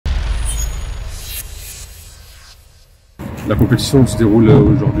La compétition se déroule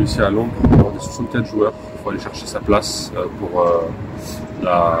aujourd'hui ici à Londres. On a 64 joueurs. Il faut aller chercher sa place pour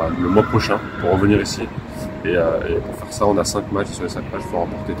le mois prochain, pour revenir ici. Et pour faire ça, on a 5 matchs. Sur les 5 matchs, il faut en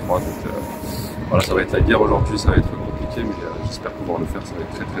remporter 3. Donc voilà, ça va être la guerre aujourd'hui, ça va être compliqué, mais j'espère pouvoir le faire. Ça va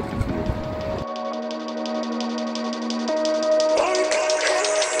être très dur.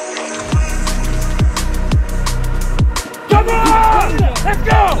 Come on! Let's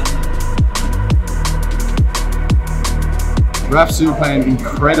go! Rafsou playing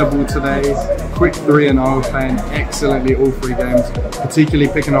incredible today, quick 3-0, playing excellently all 3 games,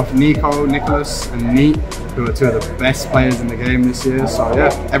 particularly picking off Nico, Nicholas and Neat, who are 2 of the best players in the game this year. So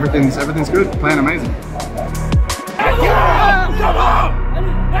yeah, everything's good, playing amazing. Let's go! Come on!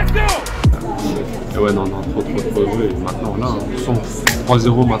 Let's go! Et ouais, non, trop heureux. Et maintenant, là, ils sont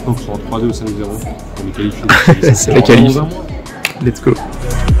 3-0, maintenant qu'ils sont en 3-2 ou 5-0, on est qualifiés. C'est la qualif. Let's go.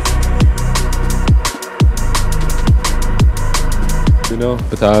 You know,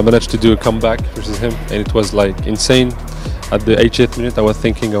 but I managed to do a comeback versus him, and it was like insane. At the 80th minute, I was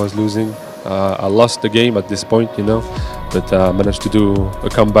thinking I was losing. I lost the game at this point, you know, but I managed to do a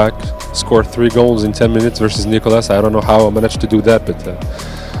comeback, score 3 goals in 10 minutes versus Nicholas. I don't know how I managed to do that, but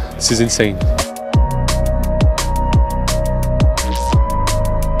this is insane.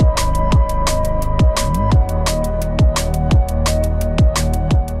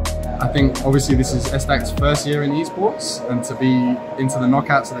 I think obviously this is Estac's first year in esports, and to be into the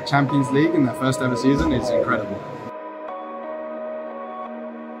knockouts of the Champions League in their first ever season is incredible.